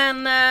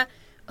 Men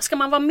ska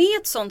man vara med i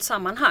ett sånt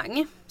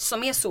sammanhang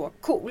som är så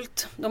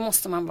coolt, då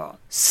måste man vara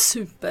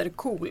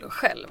supercool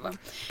själv.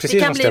 Precis,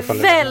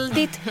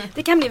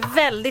 det kan bli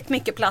väldigt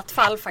mycket platt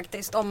fall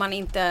faktiskt om man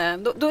inte,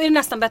 då är det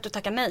nästan bättre att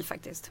tacka nej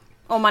faktiskt.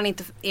 Om man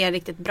inte är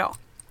riktigt bra.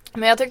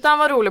 Men jag tyckte han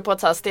var rolig på ett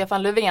så här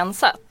Stefan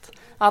Löfven-sätt.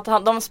 Att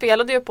de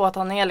spelade ju på att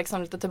han är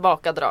liksom lite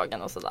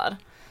tillbakadragen och sådär.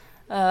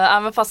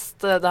 Även fast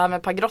det här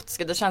med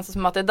Pagrotsky, det känns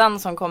som att det är den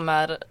som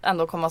kommer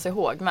ändå komma sig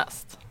ihåg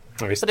mest.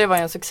 Ja, så det var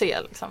ju en succé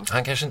liksom.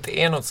 Han kanske inte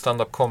är något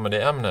stand-up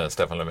comedy-ämne,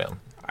 Stefan Löfven.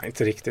 Nej,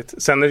 inte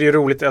riktigt. Sen är det ju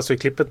roligt, alltså i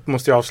klippet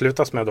måste ju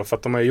avslutas med då, för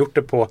att de har gjort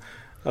det på,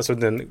 alltså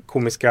den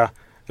komiska,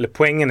 eller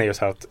poängen är ju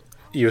så här att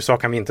i USA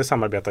kan vi inte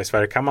samarbeta, i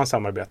Sverige kan man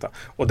samarbeta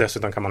och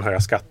dessutom kan man höja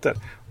skatter.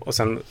 Och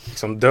sen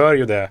liksom dör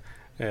ju det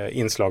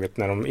inslaget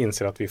när de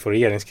inser att vi får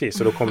regeringskris,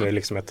 så då kommer det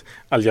liksom ett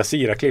Al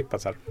Jazeera-klipp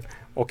att så här,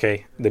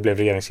 okej, det blev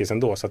regeringskris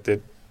ändå, så att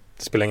det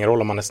spelar ingen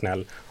roll om man är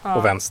snäll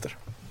och vänster.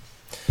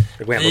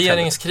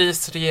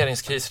 Regeringskris.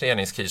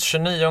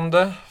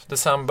 29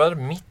 december,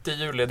 mitt i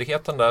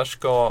julledigheten där,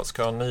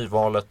 ska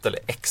nyvalet eller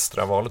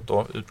extravalet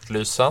då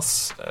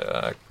utlysas.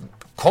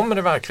 Kommer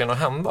det verkligen att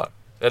hända?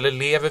 Eller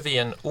lever vi i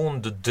en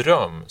ond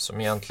dröm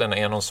som egentligen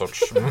är någon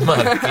sorts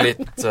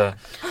märkligt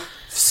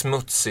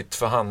smutsigt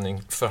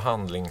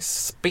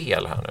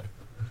förhandlingsspel här nu?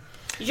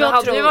 Det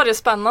hade ju varit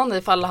spännande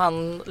ifall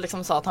han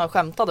liksom sa att han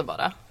skämtade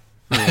bara.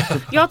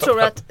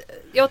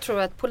 Jag tror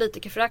att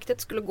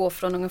politikerföraktet skulle gå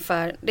från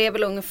ungefär, det är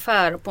väl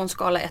ungefär på en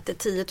skala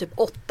 1-10, typ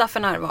 8 för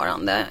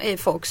närvarande i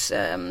folks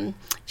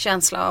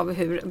känsla av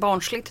hur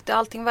barnsligt det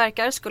allting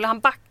verkar. Skulle han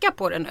backa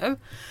på det nu,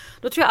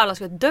 då tror jag alla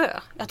skulle dö.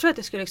 Jag tror att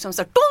det skulle liksom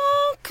så här,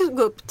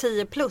 gå upp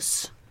 10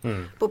 plus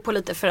på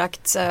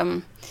politikerförakt.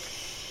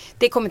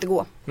 Det kommer inte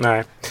gå.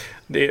 Nej,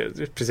 det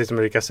är precis som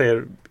Erika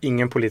säger,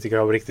 ingen politiker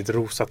har riktigt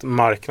rosat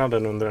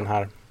marknaden under den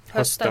här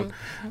hösten.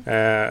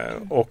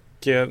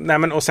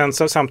 Och sen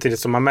så samtidigt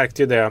som man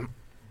märkte ju det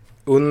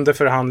under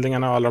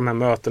förhandlingarna och alla de här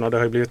mötena, och det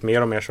har ju blivit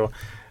mer och mer så.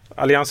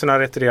 Alliansen har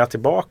retirerat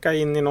tillbaka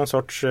in i någon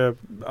sorts,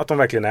 att de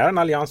verkligen är en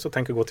allians och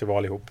tänker gå till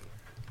val ihop.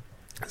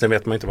 Sen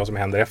vet man inte vad som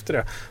händer efter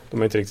det. De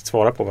har inte riktigt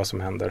svarat på vad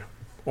som händer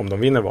om de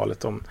vinner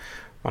valet.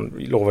 Man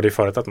lovade ju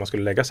förut att man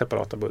skulle lägga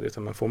separata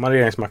budgetar, men får man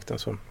regeringsmakten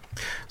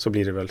så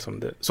blir det väl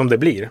som det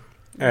blir.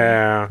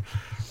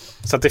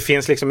 Så att det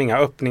finns liksom inga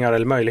öppningar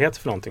eller möjligheter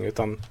för någonting,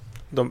 utan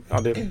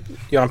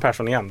Göran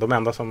Persson igen, de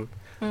enda som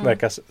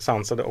verkar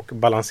sansade och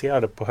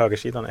balanserade på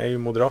högersidan är ju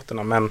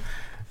Moderaterna, men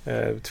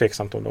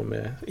tveksamt om de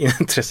är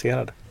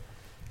intresserade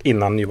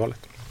innan nyvalet.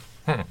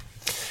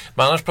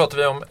 Men annars pratar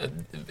vi om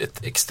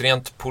ett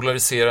extremt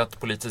polariserat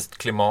politiskt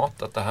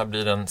klimat, att det här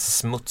blir den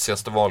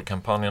smutsigaste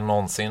valkampanjen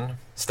någonsin.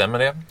 Stämmer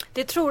det?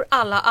 Det tror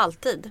alla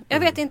alltid. Jag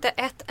vet inte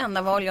ett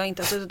enda val jag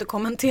inte har suttit och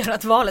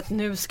kommenterat valet.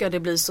 Nu ska det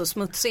bli så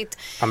smutsigt.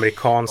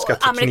 Amerikanska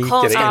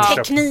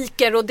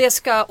tekniker och det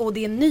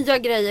är nya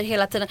grejer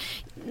hela tiden.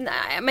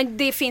 Nej, men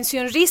det finns ju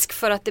en risk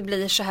för att det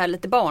blir så här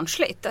lite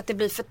barnsligt. Att det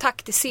blir för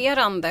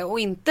taktiserande och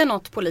inte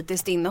något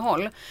politiskt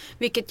innehåll.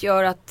 Vilket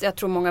gör att jag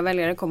tror många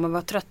väljare kommer att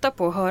vara trötta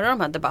på att höra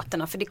de här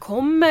debatterna. För det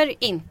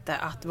kommer inte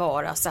att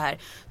vara så här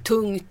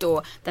tungt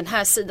och den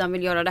här sidan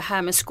vill göra det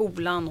här med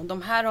skolan och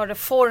de här har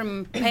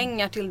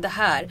reformpengar till det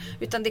här.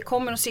 Utan det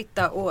kommer att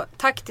sitta och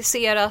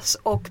taktiseras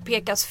och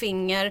pekas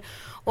finger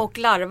och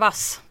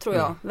larvas, tror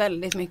jag,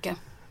 väldigt mycket.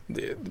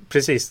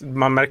 Precis,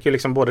 man märker ju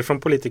liksom både från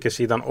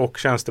politikersidan och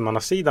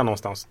tjänstemannasidan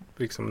någonstans,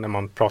 liksom när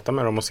man pratar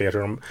med dem och ser hur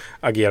de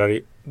agerar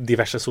i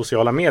diverse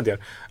sociala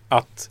medier,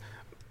 att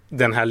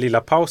den här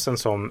lilla pausen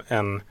som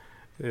en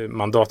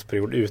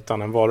mandatperiod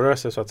utan en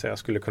valrörelse så att säga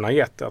skulle kunna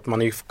gett, att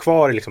man är ju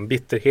kvar i liksom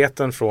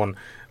bitterheten från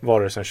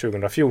valrörelsen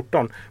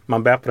 2014,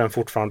 man bär på den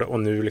fortfarande och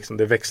nu liksom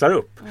det växlar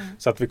upp.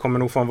 Så att vi kommer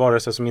nog få en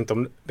valrörelse som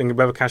den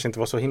behöver kanske inte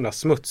vara så himla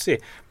smutsig,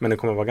 men den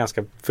kommer vara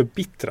ganska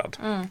förbittrad.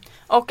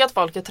 Och att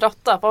folk är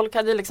trötta. Folk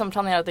hade ju liksom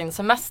planerat in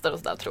semester och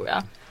sådär, tror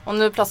jag. Och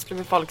nu plötsligt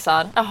blir folk så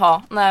här,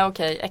 jaha, nej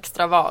okej,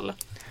 extra val.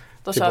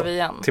 Då kör vi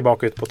igen.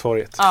 Tillbaka ut på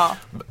torget. Ja.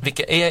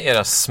 Vilka är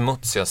era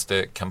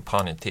smutsigaste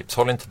kampanjtips?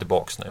 Håll inte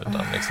tillbaks nu.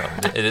 Utan liksom,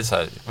 är det så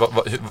här,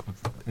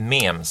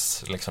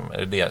 memes, liksom,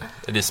 är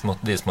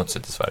det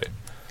smutsigt i Sverige?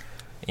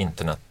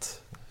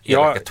 Internet,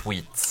 elaka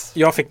tweets.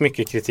 Jag fick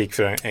mycket kritik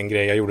för en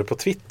grej jag gjorde på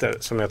Twitter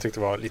som jag tyckte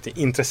var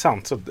lite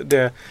intressant. Så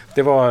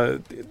det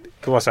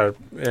var så här,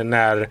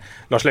 när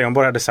Lars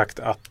Leijonborg hade sagt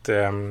att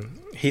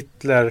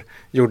Hitler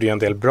gjorde ju en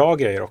del bra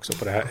grejer också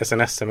på det här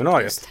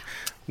SNS-seminariet.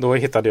 Då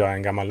hittade jag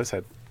en gammal så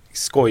här,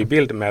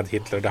 skojbild med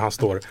Hitler där han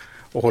står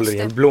och håller i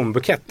en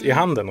blombukett i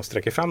handen och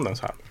sträcker fram den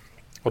så här.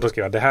 Och då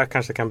skrev jag, det här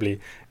kanske kan bli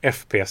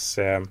FPs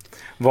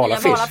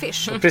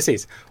valaffisch.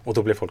 Precis. Och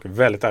då blev folk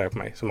väldigt arga på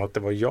mig. Som att det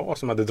var jag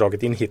som hade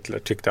dragit in Hitler,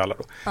 tyckte alla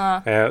då.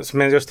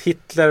 Men just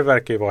Hitler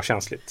verkar ju vara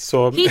känsligt.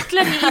 Så...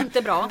 Hitler är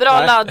inte bra.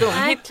 Bra laddom.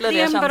 Hitler är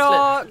känsligt.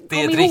 Bra...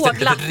 Det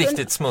är ett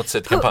riktigt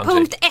smutsigt kampanj.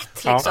 Punkt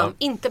 1 liksom.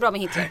 Inte bra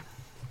med Hitler.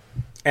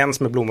 Ens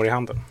med blommor i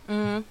handen.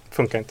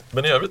 Funkar inte.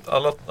 Men i övrigt,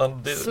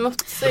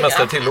 det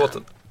mesta är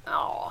tillåtet.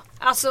 Ja,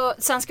 alltså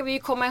sen ska vi ju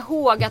komma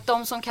ihåg att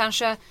de som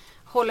kanske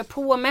håller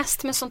på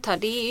mest med sånt här,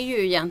 det är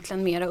ju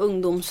egentligen mera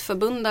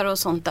ungdomsförbundare och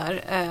sånt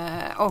där.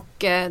 Och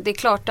det är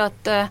klart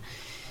att det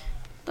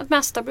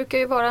mesta brukar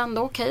ju vara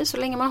ändå okej så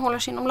länge man håller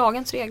sig inom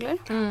lagens regler.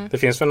 Det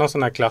finns väl någon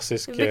sån här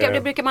klassisk...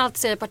 Det brukar man alltid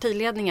säga i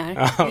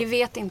partiledningar. Vi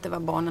vet inte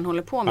vad barnen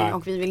håller på med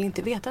och vi vill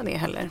inte veta det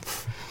heller.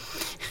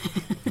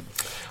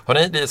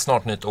 Hörrni, det är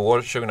snart nytt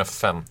år,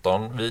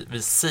 2015.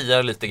 Vi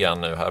siar lite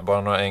grann nu här.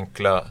 Bara några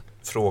enkla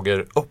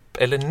frågor upp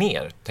eller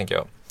ner, tänker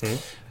jag.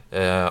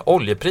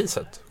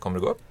 Oljepriset, kommer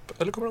det gå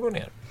upp eller kommer det gå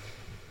ner?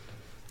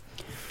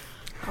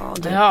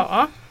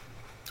 Ja.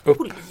 Upp.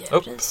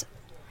 Oljepriset.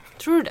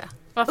 Tror du det?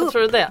 Varför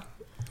tror du det?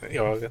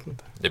 Jag vet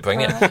inte. Det är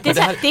poängen. Det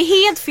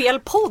är helt fel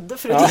podd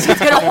för att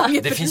diskutera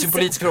oljepriset. Det finns ju en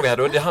politisk fråga här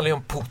då. Det handlar ju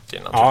om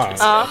Putin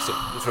naturligtvis. Alltså,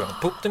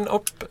 Putin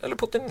upp eller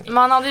Putin ner?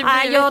 Man hade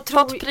ju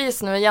fått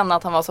pris nu igen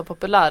att han var så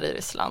populär i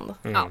Ryssland.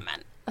 Ja,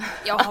 men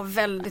jag har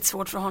väldigt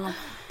svårt för honom.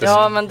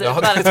 Ja, men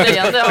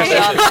verkligen. Det har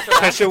jag aldrig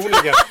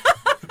personligen.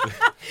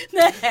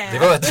 Nej. Det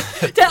var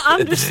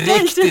ett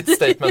riktigt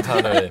statement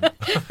här nu.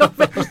 Jag har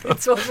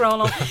väldigt svårt för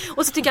honom.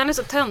 Och så tycker han är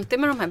så töntig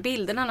med de här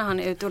bilderna när han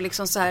är ute och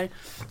liksom så här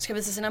ska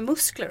visa sina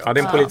muskler. Också. Ja, det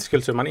är en politisk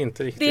kultur man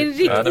inte riktigt...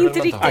 Det är inte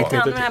riktigt han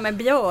med det här med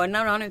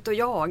björnar och han är ute och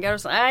jagar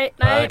och så. Nej.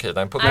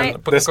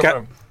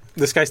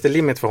 The sky's the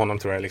limit för honom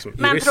tror jag liksom,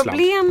 men i Ryssland.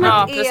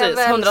 Problemet är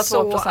väl 102%.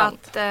 så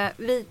att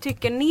vi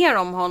tycker ner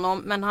om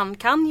honom men han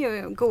kan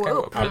ju gå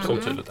upp.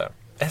 Absolut tydligt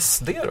där.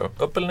 SD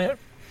då? Upp eller ner?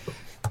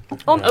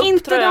 Om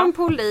inte de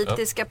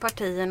politiska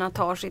partierna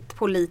tar sitt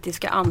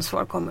politiska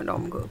ansvar kommer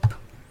de gå upp.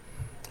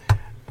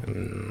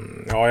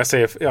 Ja,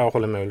 jag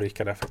håller med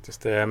Ulrika där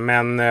faktiskt.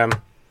 Men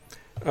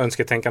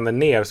önsketänkande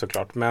ner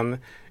såklart. Men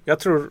jag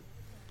tror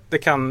det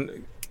kan,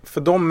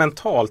 för dem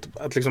mentalt,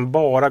 att liksom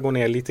bara gå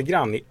ner lite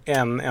grann i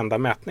en enda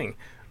mätning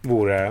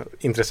vore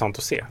intressant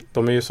att se.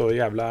 De är ju så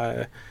jävla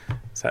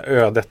så här,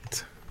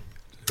 ödet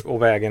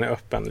och vägen är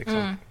öppen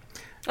liksom.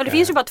 Och det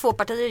finns ju bara 2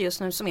 partier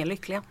just nu som är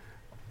lyckliga.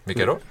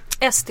 Vilka då?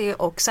 SD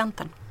och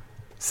Centern.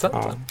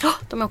 Centern? Ja,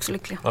 de är också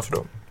lyckliga. Varför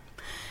då?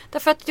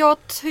 Därför att jag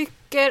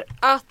tycker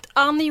att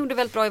Annie gjorde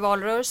väldigt bra i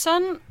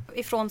valrörelsen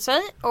ifrån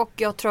sig. Och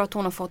jag tror att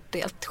hon har fått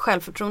ett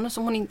självförtroende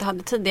som hon inte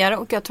hade tidigare.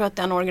 Och jag tror att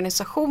den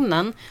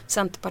organisationen,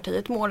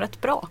 Centerpartiet, mår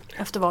rätt bra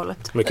efter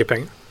valet. Mycket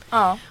pengar.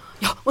 Ja,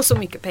 och så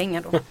mycket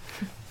pengar då.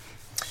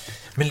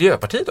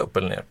 Miljöpartiet upp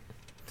eller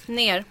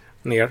ner?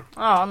 Ner.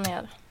 Ja,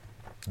 ner.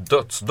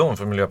 Dödsdom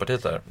för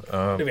Miljöpartiet där.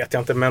 Det vet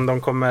jag inte, men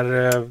de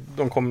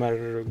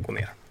kommer gå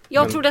ner.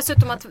 Jag tror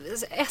dessutom att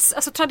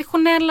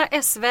traditionella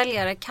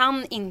S-väljare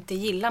kan inte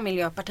gilla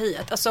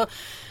Miljöpartiet. Alltså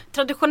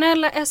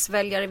traditionella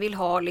S-väljare vill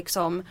ha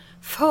liksom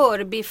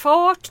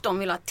förbifart, de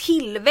vill ha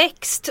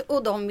tillväxt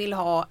och de vill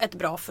ha ett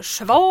bra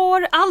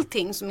försvar.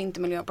 Allting som inte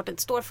Miljöpartiet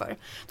står för.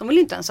 De vill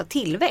inte ens ha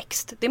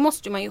tillväxt. Det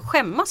måste man ju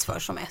skämmas för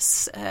som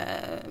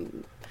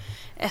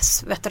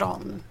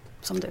S-veteran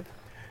som du.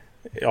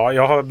 Ja,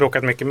 jag har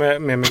bråkat mycket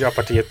med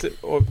Miljöpartiet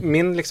och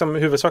min liksom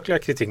huvudsakliga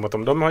kritik mot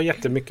dem, de har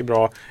jättemycket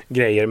bra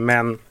grejer,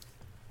 men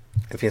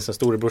det finns en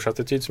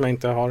storebrorsattityd som jag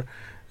inte har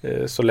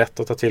så lätt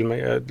att ta till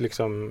mig,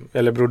 liksom,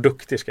 eller Bror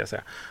Duktig ska jag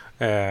säga.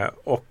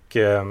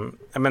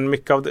 Men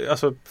mycket av det,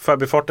 alltså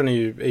förbifarten är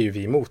ju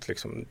vi emot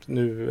liksom.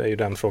 Nu är ju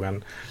den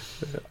frågan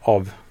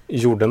av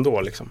jorden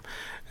då liksom.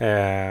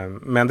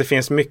 Men det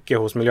finns mycket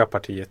hos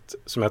Miljöpartiet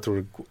som jag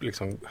tror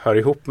liksom hör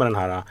ihop med den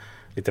här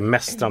lite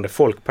mästrande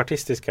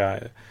folkpartistiska.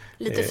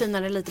 Lite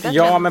finare, lite bättre.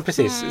 Ja, men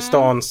precis.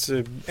 Stans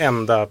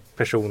enda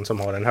person som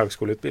har en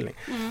högskoleutbildning.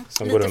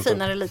 Som lite går runt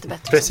finare, lite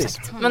bättre. Precis.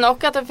 Men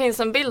och att det finns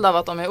en bild av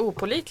att de är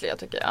opålitliga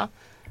tycker jag.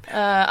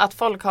 Att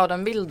folk har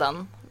den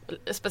bilden.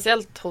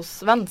 Speciellt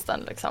hos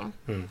vänstern liksom.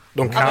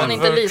 De att man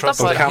inte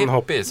litar på det.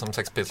 Hippie som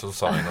Sex Pistols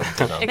sa.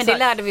 Men det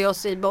lärde vi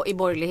oss i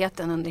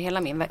borgerligheten under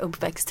hela min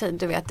uppväxttid.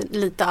 Du vet,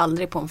 lita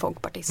aldrig på en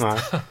folkpartist. Nej,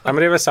 men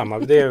det är väl samma.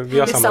 Vi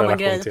har samma relation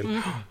grej.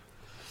 till.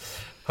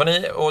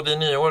 Hörrni, och det är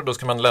nyår, då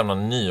ska man lämna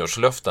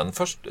nyårslöften.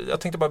 Först, jag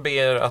tänkte bara be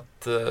er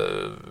att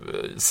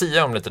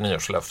sia om lite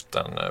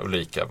nyårslöften.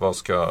 Ulrika,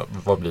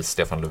 vad blir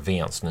Stefan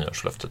Löfvens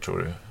nyårslöfte tror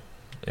du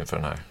inför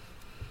den här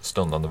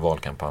stundande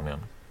valkampanjen?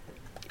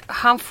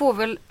 Han får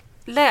väl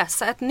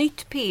läsa ett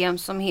nytt PM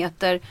som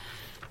heter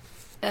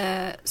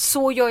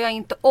Så gör jag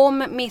inte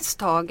om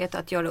misstaget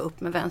att göra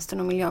upp med Vänstern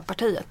och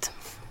Miljöpartiet.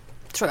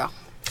 Tror jag.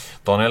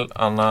 Daniel,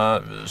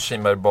 Anna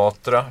Kinberg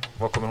Batra,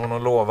 vad kommer hon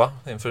att lova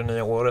inför det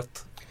nya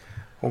året?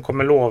 Hon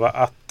kommer lova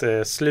att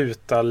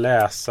sluta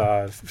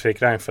läsa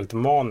Fredrik Reinfeldt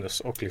manus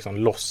och liksom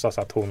låtsas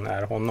att hon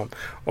är honom.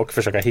 Och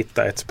försöka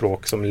hitta ett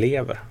språk som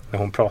lever när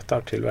hon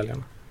pratar till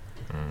väljarna.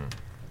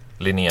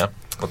 Linnea,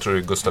 vad tror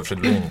du Gustav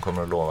Fridolin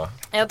kommer att lova?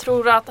 Jag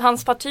tror att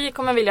hans parti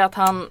kommer vilja att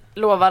han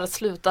lovar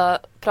sluta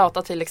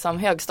prata till liksom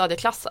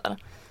högstadieklasser.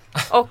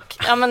 Och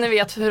ja, men ni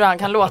vet hur han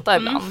kan låta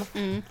ibland.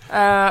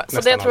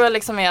 Så det tror jag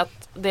liksom är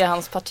att det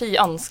hans parti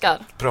önskar.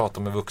 Prata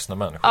med vuxna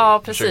människor.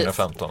 Ja, precis.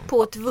 2015.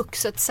 På ett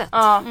vuxet sätt.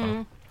 Ja.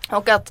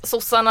 Och att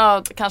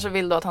sossarna kanske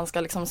vill då att han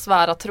ska liksom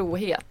svära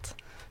trohet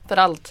för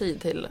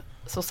alltid till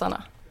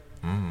sossarna.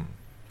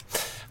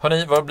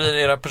 Hörrni, vad blir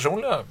era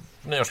personliga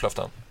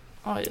nyårslöften?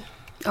 Oj.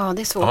 Ja,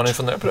 det är svårt. Har ni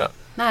funderat på det?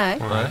 Nej.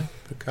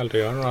 Du kan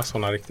aldrig göra några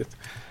sådana riktigt.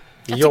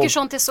 Jag tycker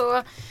sånt är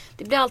så,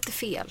 det blir alltid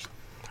fel.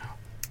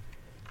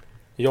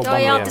 Jobba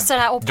jag är mer. alltid så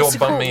här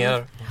opposition. Jobba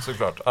mer,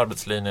 såklart.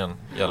 Arbetslinjen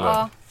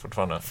gäller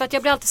fortfarande. För att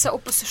jag blir alltid så här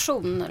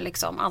opposition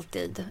liksom,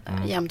 alltid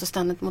jämt och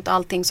ständigt mot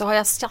allting. Så har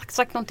jag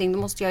sagt någonting, då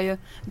måste jag ju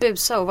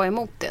busa och vara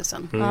emot det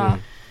sen.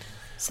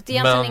 Så det är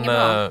egentligen inget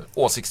bra.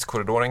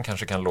 Åsiktskorridoren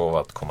kanske kan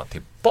lova att komma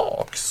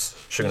tillbaks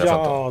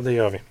 2015. Ja, det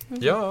gör vi.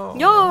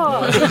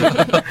 Ja!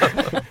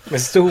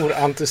 Med stor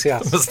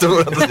entusiasm.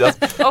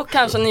 Och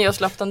kanske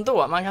nyårslöften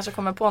då. Man kanske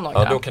kommer på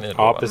några. Ja, då kan ni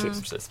lova. Ja,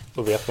 precis.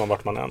 Då vet man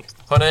vart man är.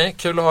 Hörrni,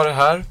 kul att ha det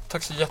här.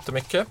 Tack så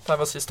jättemycket. Det här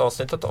var sista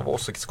avsnittet av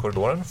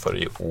Åsiktskorridoren för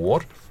i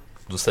år.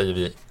 Då säger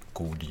vi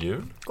god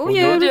jul. God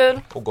jul.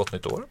 Och gott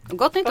nytt år.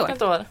 Gott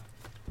nytt år.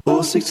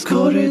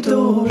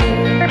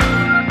 Åsiktskorridoren.